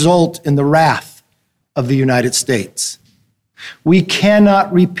will result in the wrath of the United States. We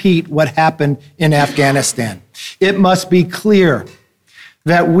cannot repeat what happened in Afghanistan. It must be clear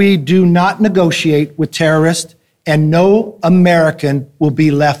that we do not negotiate with terrorists and no American will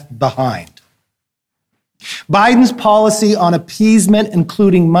be left behind. Biden's policy on appeasement,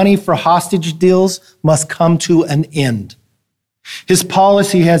 including money for hostage deals, must come to an end. His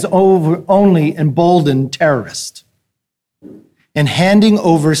policy has only emboldened terrorists. And handing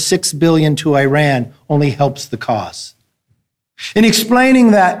over $6 billion to Iran only helps the cause. In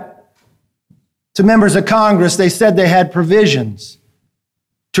explaining that to members of Congress, they said they had provisions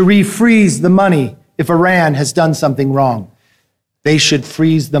to refreeze the money if Iran has done something wrong. They should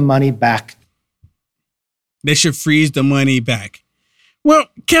freeze the money back. They should freeze the money back. Well,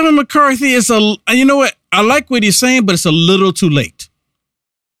 Kevin McCarthy you know what? I like what he's saying, but it's a little too late.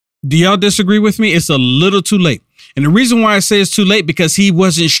 Do y'all disagree with me? It's a little too late. And the reason why I say it's too late, because he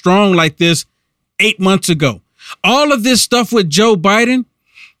wasn't strong like this 8 months ago. All of this stuff with Joe Biden,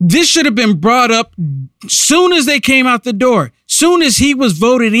 this should have been brought up soon as they came out the door. Soon as he was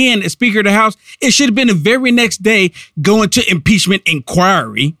voted in as Speaker of the House, it should have been the very next day going to impeachment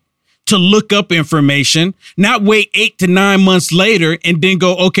inquiry to look up information, not wait 8 to 9 months later and then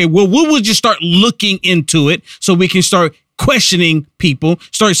go, okay, well, we'll just start looking into it so we can start questioning people,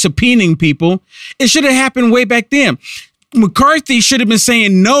 start subpoenaing people. It should have happened way back then. McCarthy should have been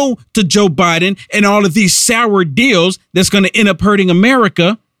saying no to Joe Biden and all of these sour deals that's going to end up hurting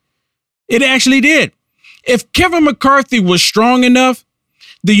America. It actually did. If Kevin McCarthy was strong enough,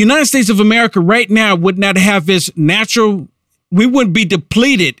 the United States of America right now would not have its natural, we wouldn't be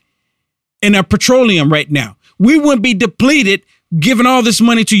depleted in our petroleum right now. We wouldn't be depleted giving all this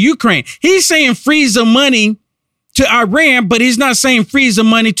money to Ukraine. He's saying freeze the money to Iran, but he's not saying freeze the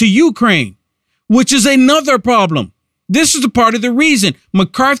money to Ukraine, which is another problem. This is a part of the reason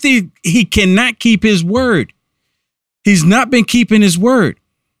McCarthy, he cannot keep his word. He's not been keeping his word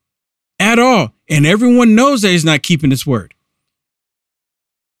at all. And everyone knows that he's not keeping his word.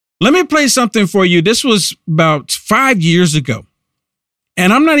 Let me play something for you. This was about 5 years ago.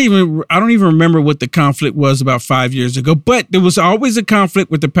 And I don't even remember what the conflict was about 5 years ago, but there was always a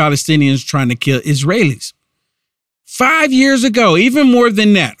conflict with the Palestinians trying to kill Israelis. 5 years ago, even more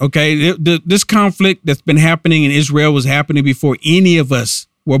than that. Okay. This conflict that's been happening in Israel was happening before any of us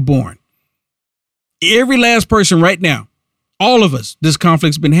were born. Every last person right now, all of us, this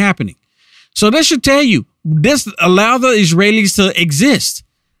conflict's been happening. So that should tell you, this allow the Israelis to exist.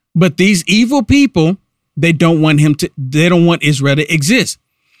 But these evil people, they don't want Israel to exist.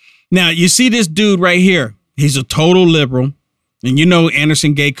 Now, you see this dude right here. He's a total liberal. And you know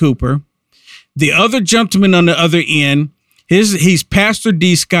Anderson Gay Cooper. The other gentleman on the other end, he's Pastor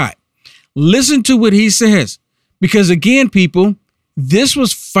D. Scott. Listen to what he says. Because again, people, this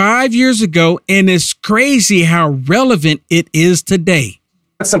was 5 years ago, and it's crazy how relevant it is today.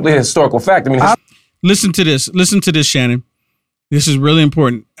 That's simply a historical fact. I mean, listen to this. Listen to this, Shannon. This is really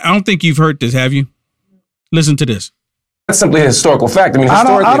important. I don't think you've heard this, have you? Listen to this. That's simply a historical fact. I mean,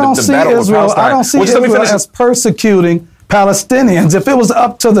 historically, I don't see Israel as persecuting Palestinians. If it was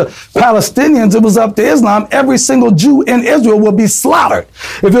up to the Palestinians, it was up to Islam. Every single Jew in Israel will be slaughtered.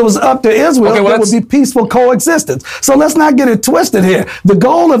 If it was up to Israel, there would be peaceful coexistence. So let's not get it twisted here. The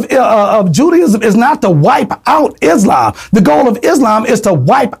goal of Judaism is not to wipe out Islam. The goal of Islam is to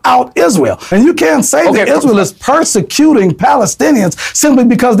wipe out Israel. And you can't say that Israel is persecuting Palestinians simply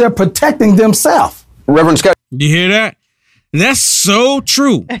because they're protecting themselves. Reverend Scott. You hear that? That's so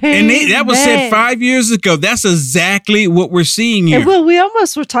true. And that was said 5 years ago. That's exactly what we're seeing here. And well, we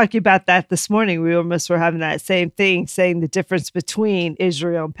almost were talking about that this morning. We almost were having that same thing, saying the difference between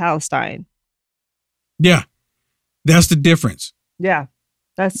Israel and Palestine. Yeah, that's the difference. Yeah,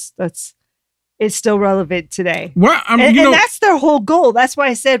 that's it's still relevant today. Well, I and mean, and that's their whole goal. That's why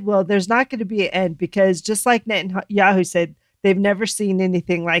I said, well, there's not going to be an end, because just like Netanyahu said, they've never seen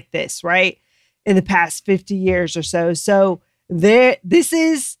anything like this, right? In the past 50 years or so. So this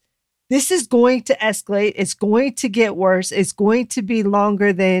is going to escalate. It's going to get worse. It's going to be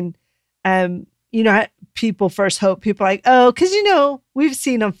longer than, people first hope. People are like, oh, because, we've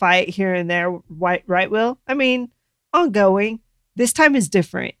seen them fight here and there. Right, Will? I mean, ongoing. This time is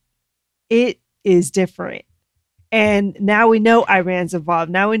different. It is different. And now we know Iran's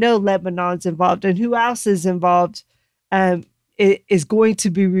involved. Now we know Lebanon's involved. And who else is involved? It is going to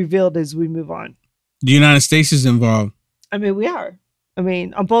be revealed as we move on. The United States is involved. I mean, we are. I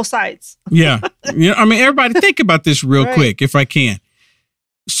mean, on both sides. Yeah. Everybody think about this real quick, if I can.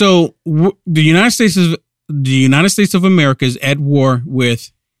 So the United States of America is at war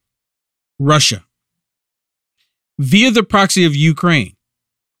with Russia via the proxy of Ukraine.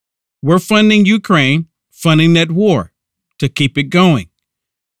 We're funding Ukraine, funding that war to keep it going.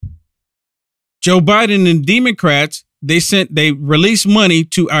 Joe Biden and Democrats, they released money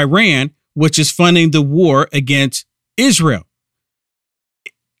to Iran, which is funding the war against Israel.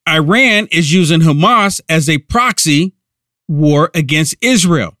 Iran is using Hamas as a proxy war against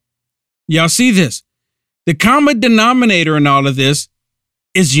Israel. Y'all see this? The common denominator in all of this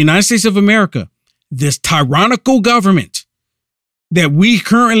is the United States of America, this tyrannical government that we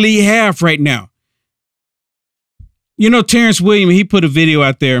currently have right now. Terrence Williams, he put a video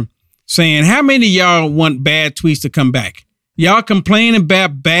out there saying, how many of y'all want bad tweets to come back? Y'all complaining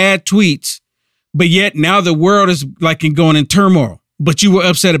about bad tweets, but yet now the world is going in turmoil, but you were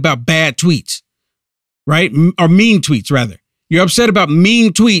upset about bad tweets, right? Or mean tweets, rather. You're upset about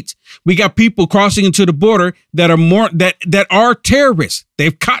mean tweets. We got people crossing into the border that are that are terrorists.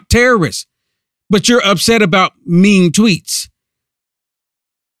 They've caught terrorists, but you're upset about mean tweets.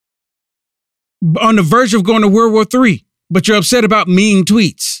 On the verge of going to World War III, but you're upset about mean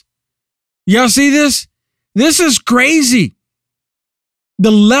tweets. Y'all see this? This is crazy.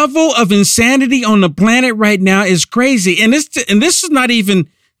 The level of insanity on the planet right now is crazy. And this is not even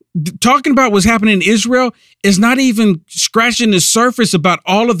talking about what's happening in Israel, is not even scratching the surface about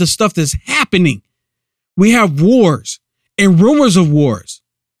all of the stuff that's happening. We have wars and rumors of wars.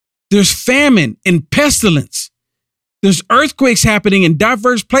 There's famine and pestilence. There's earthquakes happening in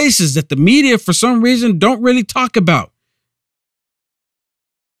diverse places that the media, for some reason, don't really talk about.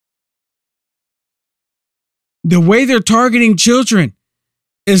 The way they're targeting children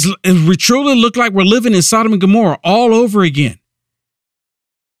is we truly look like we're living in Sodom and Gomorrah all over again.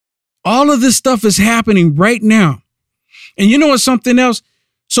 All of this stuff is happening right now. And you know what's something else?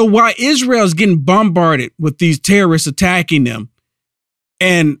 So while Israel is getting bombarded with these terrorists attacking them,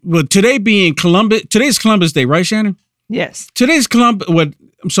 and well, today's Columbus Day, right, Shannon? Yes. Today's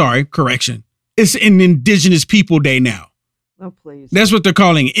correction. It's an Indigenous People Day now. Oh, please. That's what they're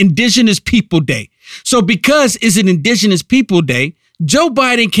calling it, Indigenous People Day. So because it's an Indigenous People Day, Joe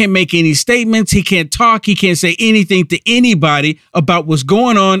Biden can't make any statements. He can't talk. He can't say anything to anybody about what's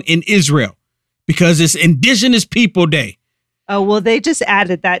going on in Israel because it's Indigenous People Day. Oh, well, they just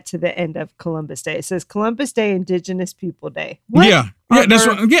added that to the end of Columbus Day. It says Columbus Day, Indigenous People Day. What? Yeah, that's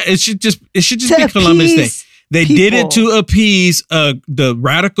what. Yeah, it should just be Columbus Day. They did it to appease the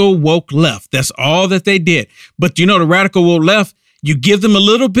radical woke left. That's all that they did. But you know, the radical woke left, you give them a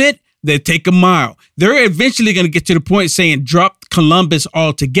little bit, they take a mile. They're eventually going to get to the point saying drop Columbus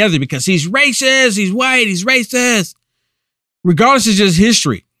altogether because he's racist, he's white, he's racist. Regardless, it's just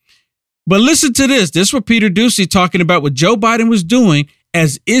history. But listen to this. This is what Peter Doocy talking about what Joe Biden was doing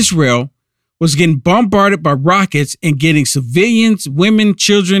as Israel was getting bombarded by rockets and getting civilians, women,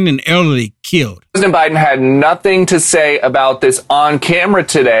 children, and elderly killed. President Biden had nothing to say about this on camera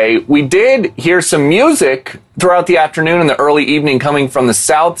today. We did hear some music throughout the afternoon and the early evening coming from the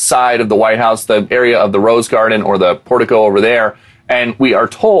south side of the White House, the area of the Rose Garden or the portico over there. And we are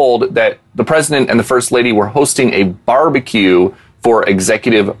told that the president and the first lady were hosting a barbecue for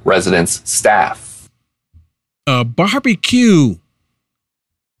executive residence staff. A barbecue.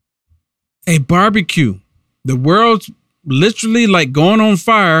 A barbecue. The world's literally like going on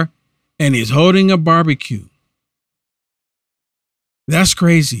fire and he's holding a barbecue. That's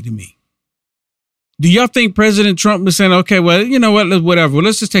crazy to me. Do y'all think President Trump was saying, okay, well, you know what, whatever,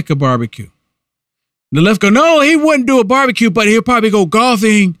 let's just take a barbecue? The left go, no, he wouldn't do a barbecue, but he'll probably go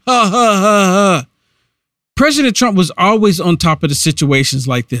golfing. Ha, ha, ha, ha. President Trump was always on top of the situations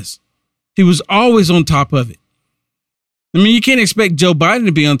like this. He was always on top of it. I mean, you can't expect Joe Biden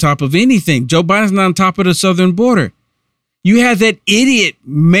to be on top of anything. Joe Biden's not on top of the southern border. You had that idiot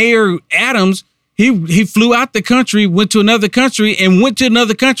Mayor Adams. He flew out the country, went to another country, and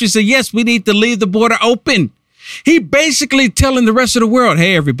said, yes, we need to leave the border open. He basically telling the rest of the world,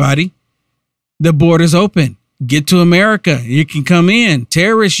 hey, everybody, the border's open. Get to America. You can come in.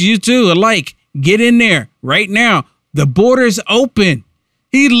 Terrorists, you too, alike. Get in there right now. The border's open.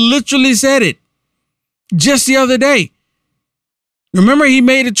 He literally said it just the other day. Remember, he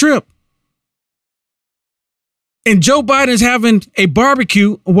made a trip. And Joe Biden's having a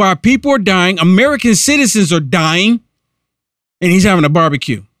barbecue while people are dying. American citizens are dying. And he's having a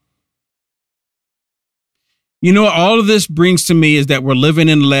barbecue. You know what all of this brings to me is that we're living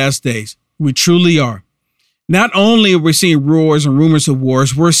in the last days. We truly are. Not only are we seeing wars and rumors of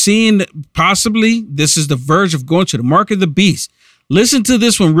wars, we're seeing possibly this is the verge of going to the mark of the beast. Listen to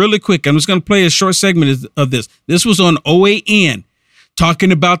this one really quick. I'm just going to play a short segment of this. This was on OAN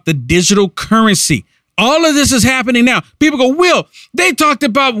talking about the digital currency. All of this is happening now. People go, Will, they talked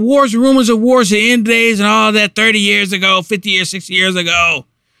about wars and rumors of wars at the end days and all that 30 years ago, 50 years, 60 years ago.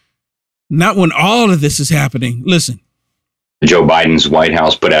 Not when all of this is happening. Listen. Joe Biden's White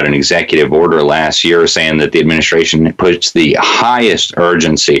House put out an executive order last year saying that the administration puts the highest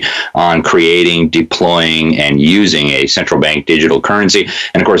urgency on creating, deploying, and using a central bank digital currency.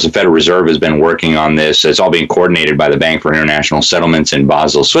 And of course, the Federal Reserve has been working on this. It's all being coordinated by the Bank for International Settlements in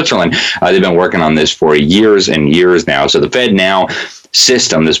Basel, Switzerland. They've been working on this for years and years now. So the Fed now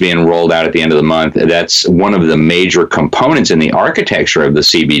system that's being rolled out at the end of the month, that's one of the major components in the architecture of the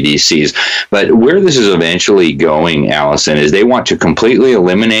CBDCs. But where this is eventually going, Allison, is they want to completely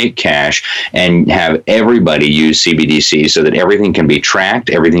eliminate cash and have everybody use CBDCs so that everything can be tracked,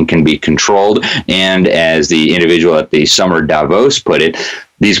 everything can be controlled, and as the individual at the Summer Davos put it,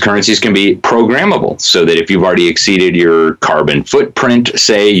 these currencies can be programmable so that if you've already exceeded your carbon footprint,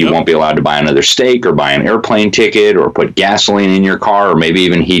 say, you won't be allowed to buy another steak or buy an airplane ticket or put gasoline in your car or maybe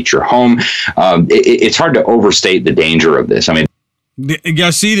even heat your home. It's hard to overstate the danger of this. I mean, you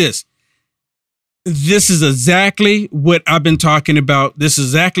guys see this? This is exactly what I've been talking about. This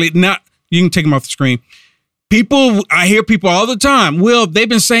is exactly not, you can take them off the screen. I hear people all the time, Will, they've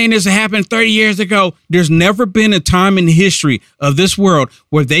been saying this happened 30 years ago. There's never been a time in the history of this world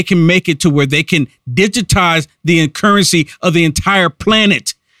where they can make it to where they can digitize the currency of the entire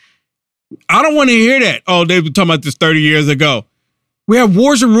planet. I don't want to hear that. Oh, they've been talking about this 30 years ago. We have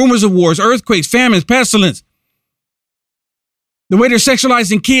wars and rumors of wars, earthquakes, famines, pestilence. The way they're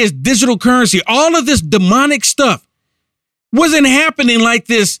sexualizing kids, digital currency, all of this demonic stuff wasn't happening like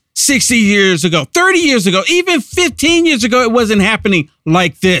this 60 years ago, 30 years ago, even 15 years ago. It wasn't happening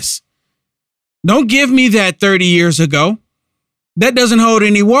like this. Don't give me that 30 years ago. That doesn't hold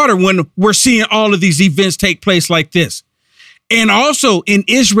any water when we're seeing all of these events take place like this. And also in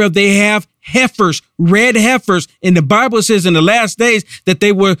Israel, they have heifers, red heifers. And the Bible says in the last days that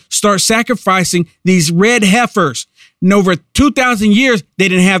they will start sacrificing these red heifers. And over 2,000 years, they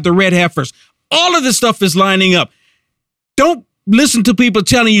didn't have the red heifers. All of this stuff is lining up. Don't listen to people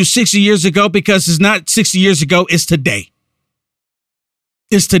telling you 60 years ago, because it's not 60 years ago. It's today.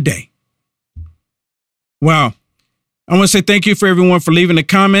 It's today. Wow. I want to say thank you for everyone for leaving the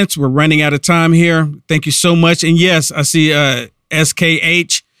comments. We're running out of time here. Thank you so much. And yes, I see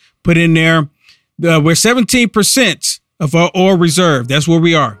SKH put in there. We're 17% of our oil reserve. That's where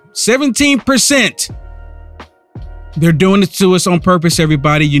we are. 17%. They're doing it to us on purpose,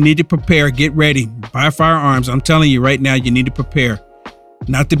 everybody. You need to prepare. Get ready. Buy firearms. I'm telling you right now, you need to prepare.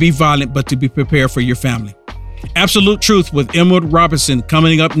 Not to be violent, but to be prepared for your family. Absolute Truth with Emerald Robinson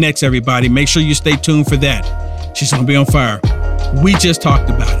coming up next, everybody. Make sure you stay tuned for that. She's going to be on fire. We just talked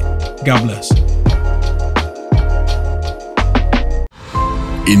about it. God bless.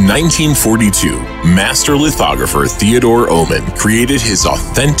 In 1942, master lithographer Theodore Oman created his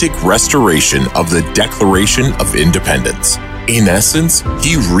authentic restoration of the Declaration of Independence. In essence,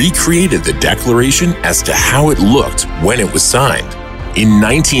 he recreated the Declaration as to how it looked when it was signed. In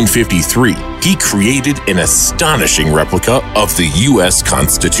 1953, he created an astonishing replica of the U.S.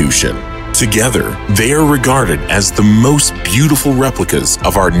 Constitution. Together, they are regarded as the most beautiful replicas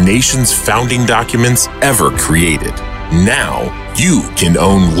of our nation's founding documents ever created. Now, you can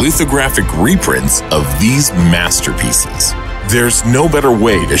own lithographic reprints of these masterpieces. There's no better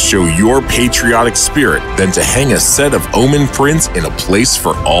way to show your patriotic spirit than to hang a set of Oman prints in a place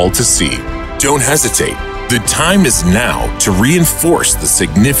for all to see. Don't hesitate. The time is now to reinforce the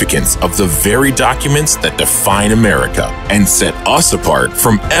significance of the very documents that define America and set us apart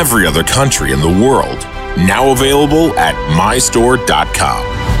from every other country in the world. Now available at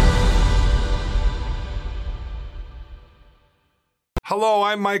mystore.com. Hello,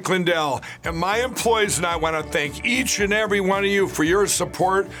 I'm Mike Lindell, and my employees and I want to thank each and every one of you for your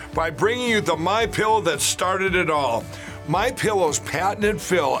support by bringing you the MyPillow that started it all. MyPillow's patented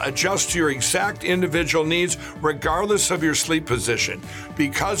fill adjusts to your exact individual needs regardless of your sleep position.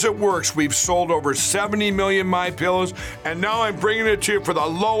 Because it works, we've sold over 70 million MyPillows, and now I'm bringing it to you for the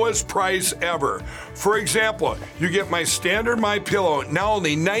lowest price ever. For example, you get my standard MyPillow, now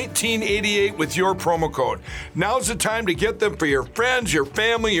only $19.88 with your promo code. Now's the time to get them for your friends, your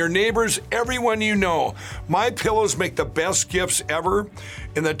family, your neighbors, everyone you know. MyPillows make the best gifts ever.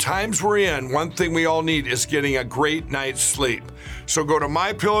 In the times we're in, one thing we all need is getting a great night's sleep. So go to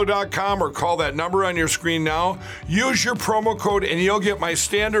MyPillow.com or call that number on your screen now. Use your promo code and you'll get my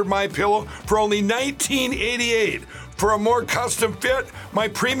standard MyPillow for only $19.88. For a more custom fit, my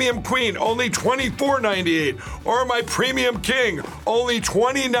Premium Queen, only $24.98. Or my Premium King, only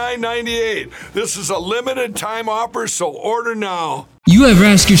 $29.98. This is a limited time offer, so order now. You ever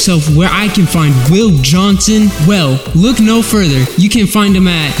ask yourself where I can find Will Johnson? Well, look no further. You can find him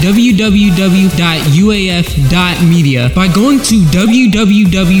at www.uaf.media. By going to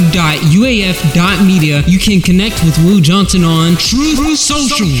www.uaf.media, you can connect with Will Johnson on Truth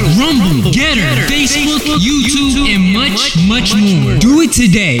Social, Rumble, Getter, Facebook, YouTube, and much more. Do it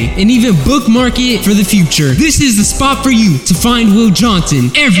today and even bookmark it for the future. This is the spot for you to find Will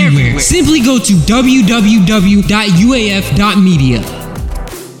Johnson everywhere. Simply go to www.uaf.media.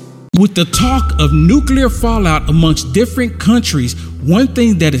 With the talk of nuclear fallout amongst different countries, One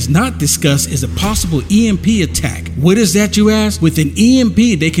thing that is not discussed is a possible EMP attack. What is that, you ask? With an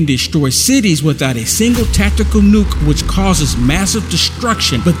EMP, they can destroy cities without a single tactical nuke, which causes massive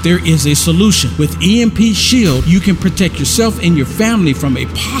destruction, but there is a solution. With EMP Shield, you can protect yourself and your family from a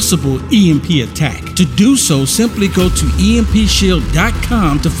possible EMP attack. To do so, simply go to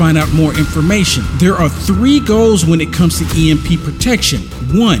EMPShield.com to find out more information. There are 3 goals when it comes to EMP protection.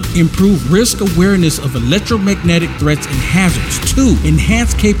 1. Improve risk awareness of electromagnetic threats and hazards. 2.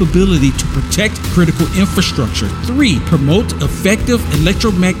 Enhance capability to protect critical infrastructure. 3. Promote effective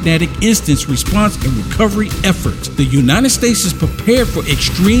electromagnetic instance response and recovery efforts. The United States is prepared for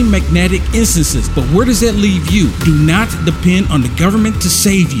extreme magnetic instances, but where does that leave you? Do not depend on the government to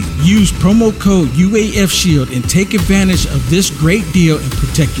save you. Use promo code UAF Shield and take advantage of this great deal and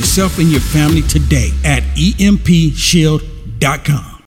protect yourself and your family today at EMPShield.com.